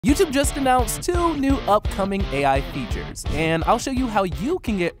YouTube just announced 2 new upcoming AI features, and I'll show you how you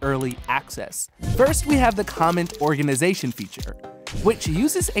can get early access. First, we have the comment organization feature, which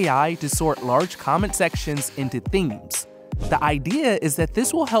uses AI to sort large comment sections into themes. The idea is that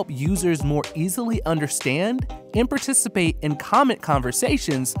this will help users more easily understand and participate in comment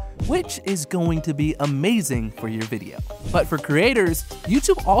conversations, which is going to be amazing for your video. But for creators,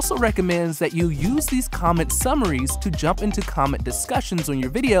 YouTube also recommends that you use these comment summaries to jump into comment discussions on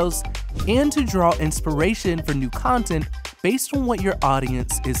your videos and to draw inspiration for new content based on what your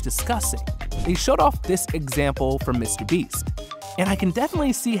audience is discussing. They showed off this example from MrBeast, and I can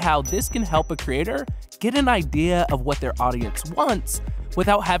definitely see how this can help a creator get an idea of what their audience wants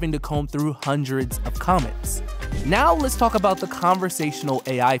without having to comb through hundreds of comments. Now let's talk about the conversational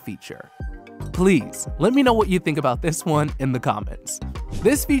AI feature. Please, let me know what you think about this one in the comments.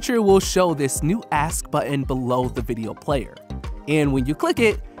 This feature will show this new Ask button below the video player. And when you click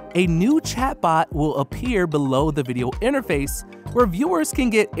it, a new chatbot will appear below the video interface where viewers can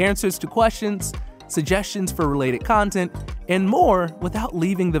get answers to questions, suggestions for related content, and more without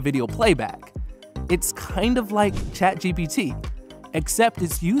leaving the video playback. It's kind of like ChatGPT, except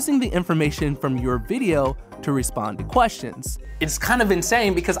it's using the information from your video to respond to questions. It's kind of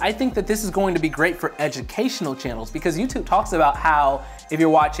insane because I think that this is going to be great for educational channels, because YouTube talks about how if you're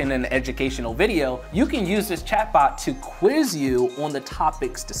watching an educational video, you can use this chatbot to quiz you on the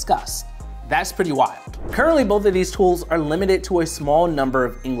topics discussed. That's pretty wild. Currently, both of these tools are limited to a small number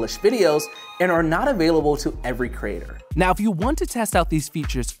of English videos and are not available to every creator. Now, if you want to test out these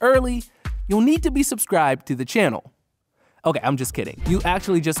features early, you'll need to be subscribed to the channel. Okay, I'm just kidding. You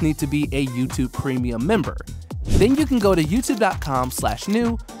actually just need to be a YouTube Premium member. Then you can go to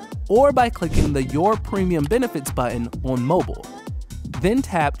youtube.com/new or by clicking the Your Premium Benefits button on mobile. Then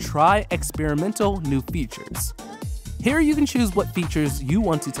tap Try Experimental New Features. Here you can choose what features you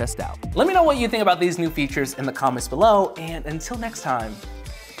want to test out. Let me know what you think about these new features in the comments below, and until next time,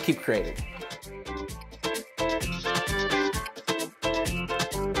 keep creating.